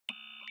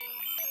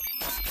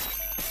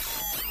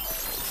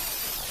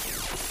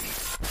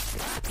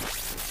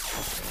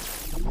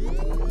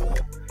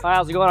Hi,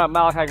 how's it going? I'm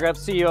Malachi Greb,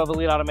 CEO of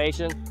Elite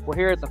Automation. We're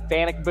here at the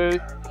Fanuc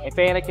booth, and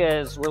Fanuc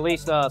has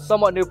released a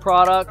somewhat new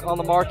product on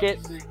the market,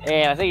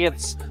 and I think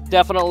it's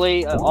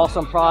definitely an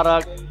awesome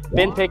product.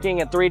 Bin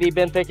picking and 3D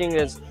bin picking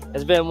has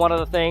been one of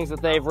the things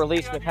that they've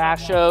released in the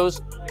past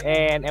shows,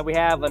 and we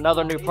have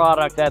another new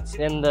product that's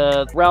in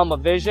the realm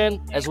of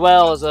vision, as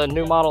well as a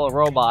new model of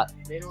robot.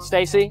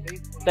 Stacy,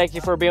 thank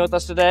you for being with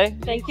us today.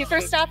 Thank you for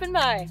stopping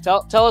by.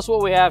 Tell us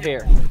what we have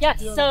here. Yes,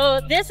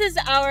 so this is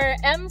our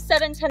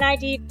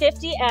M-710i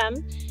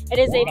 50M. It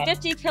is a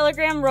 50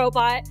 kilogram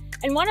robot,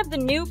 and one of the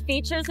new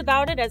features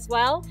about it as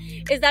well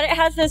is that it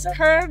has this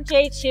curved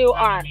J2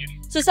 arm.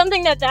 So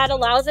something that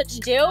allows it to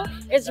do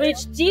is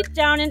reach deep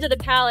down into the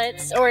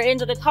pallets or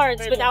into the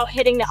carts without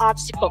hitting the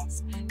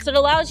obstacles. So it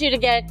allows you to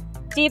get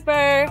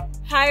deeper,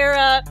 higher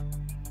up,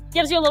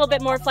 gives you a little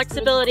bit more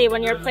flexibility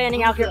when you're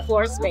planning out your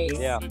floor space.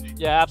 Yeah,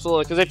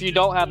 absolutely. Because if you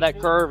don't have that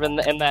curve and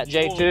that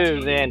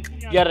J2, then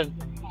you got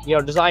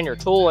to design your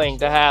tooling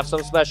to have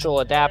some special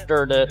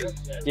adapter to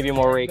give you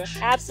more reach.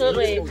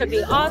 Absolutely. It could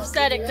be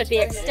offset, it could be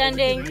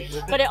extending,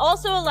 but it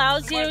also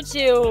allows you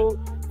to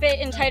fit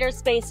in tighter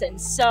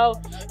spaces. So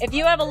if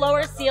you have a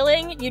lower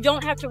ceiling, you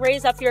don't have to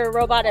raise up your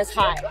robot as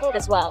high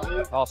as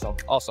well. Awesome,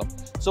 awesome.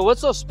 So what's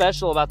so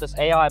special about this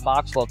AI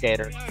box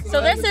locator? So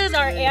this is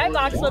our AI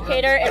box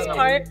locator. It's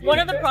one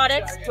of the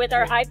products with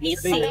our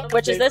IPC,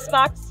 which is this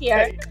box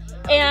here.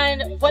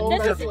 And what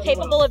this is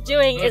capable of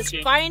doing is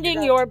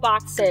finding your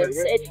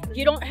boxes.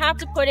 You don't have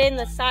to put in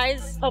the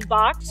size of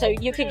box, so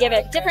you could give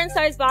it different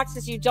size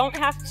boxes. You don't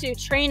have to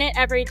train it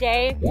every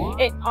day.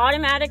 It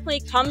automatically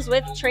comes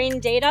with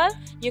trained data.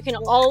 You can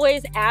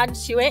always add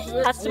to it,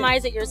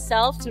 customize it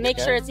yourself to make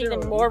sure it's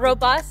even more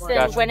robust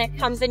than when it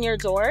comes in your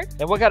door.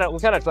 And what kind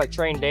of like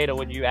trained data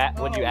would you add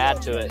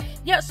to it?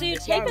 Yeah, so you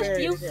take a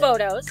few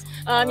photos.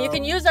 You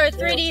can use our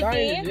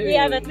 3DV. We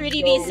have a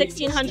 3DV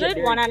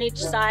 1600, one on each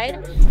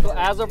side. So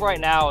as of right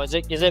now, is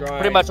it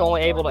pretty much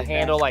only able to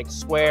handle like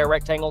square,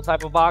 rectangle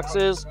type of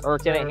boxes, or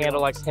can it handle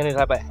like any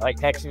type of like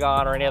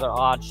hexagon or any other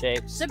odd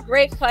shapes? It's a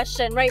great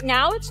question. Right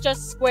now, it's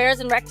just squares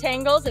and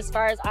rectangles as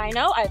far as I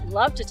know. I'd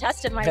love to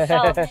test it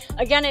myself.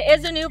 Again, it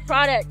is a new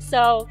product,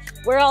 so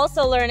we're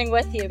also learning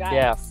with you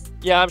guys.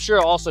 Yeah, I'm sure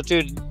also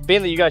too,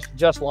 being that you guys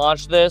just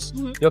launched this,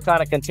 you'll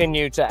kind of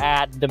continue to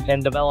add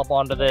and develop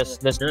onto this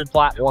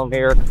platform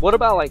here. What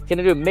about like, can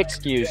it do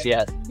mixed SKUs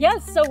yet?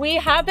 Yes, so we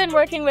have been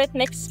working with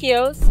mixed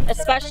SKUs,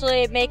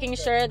 especially making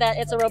sure that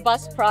it's a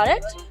robust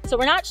product. So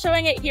we're not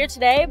showing it here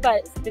today,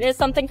 but it is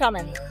something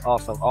coming.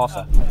 Awesome,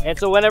 awesome. And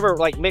so whenever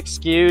like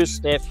mixed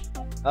SKUs, if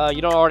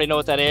you don't already know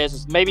what that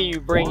is maybe you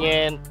bring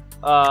in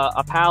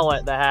a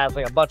pallet that has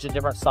like a bunch of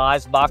different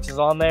size boxes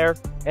on there,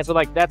 and so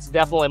like that's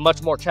definitely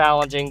much more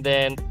challenging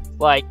than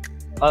like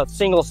a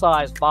single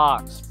size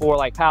box for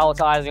like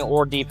palletizing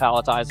or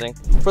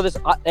de-palletizing. For this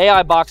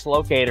AI box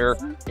locator,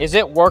 is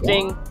it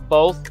working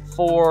both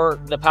for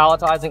the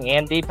palletizing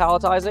and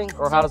de-palletizing,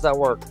 or how does that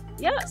work?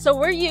 Yeah, so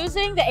we're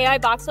using the AI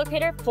box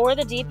locator for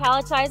the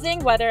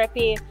de-palletizing, whether it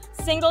be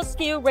single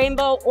SKU,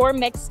 rainbow, or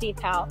mixed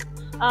de-pal.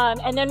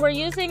 And then we're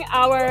using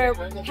our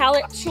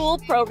pallet tool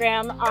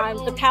program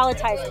on the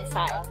palletizing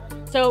side.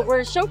 So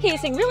we're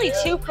showcasing really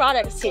two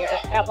products here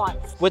at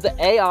once. With the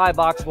AI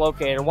box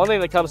locator, one thing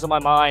that comes to my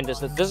mind is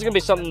that this is going to be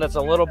something that's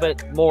a little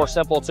bit more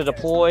simple to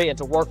deploy and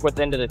to work with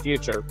into the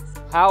future.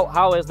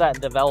 How is that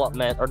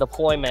development or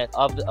deployment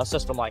of a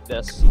system like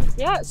this?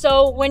 Yeah,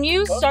 so when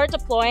you start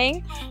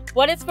deploying,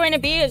 what it's going to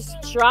be is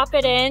drop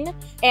it in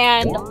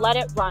and let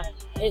it run.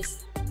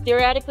 Is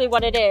theoretically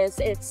what it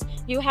is.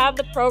 You have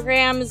the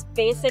programs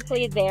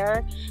basically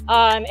there.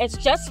 It's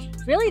just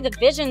really the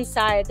vision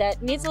side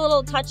that needs a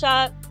little touch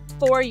up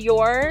for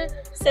your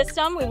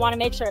system. We want to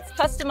make sure it's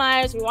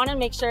customized. We want to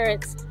make sure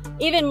it's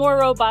even more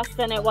robust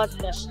than it was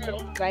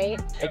initially, right?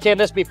 And can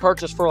this be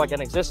purchased for like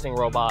an existing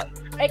robot?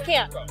 It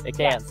can. It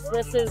can. Yes,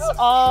 this is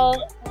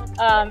all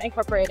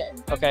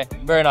incorporated. Okay,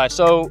 very nice.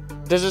 So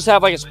does this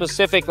have like a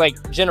specific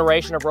like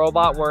generation of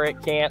robot where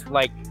it can't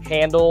like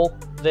handle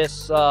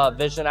this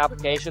vision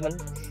application?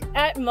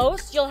 At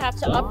most, you'll have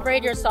to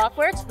upgrade your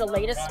software to the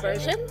latest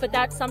version, but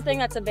that's something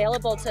that's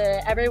available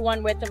to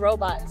everyone with the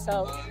robot.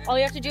 So all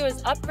you have to do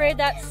is upgrade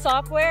that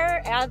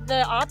software, add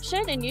the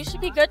option, and you should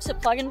be good to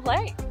plug and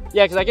play.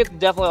 Yeah, because I could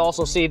definitely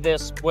also see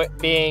this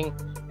being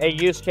a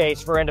use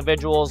case for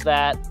individuals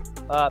that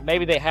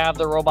maybe they have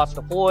their robots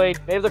deployed,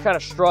 maybe they're kind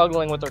of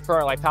struggling with their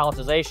current like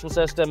palletization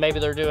system, maybe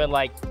they're doing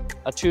like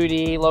a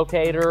 2D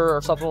locator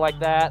or something like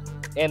that,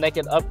 and they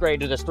can upgrade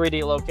to this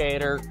 3D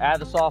locator, add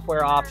the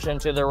software option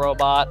to their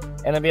robot,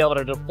 and then be able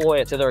to deploy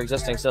it to their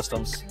existing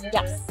systems.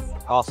 Yes.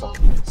 Awesome.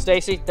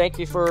 Stacy, thank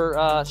you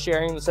for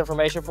sharing this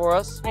information for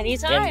us.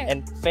 Anytime.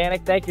 And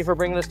Fanuc, thank you for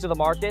bringing this to the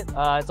market.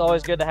 It's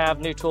always good to have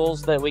new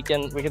tools that we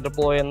can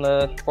deploy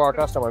for our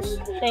customers.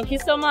 Thank you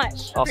so much.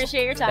 Awesome.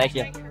 Appreciate your time. Thank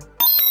you.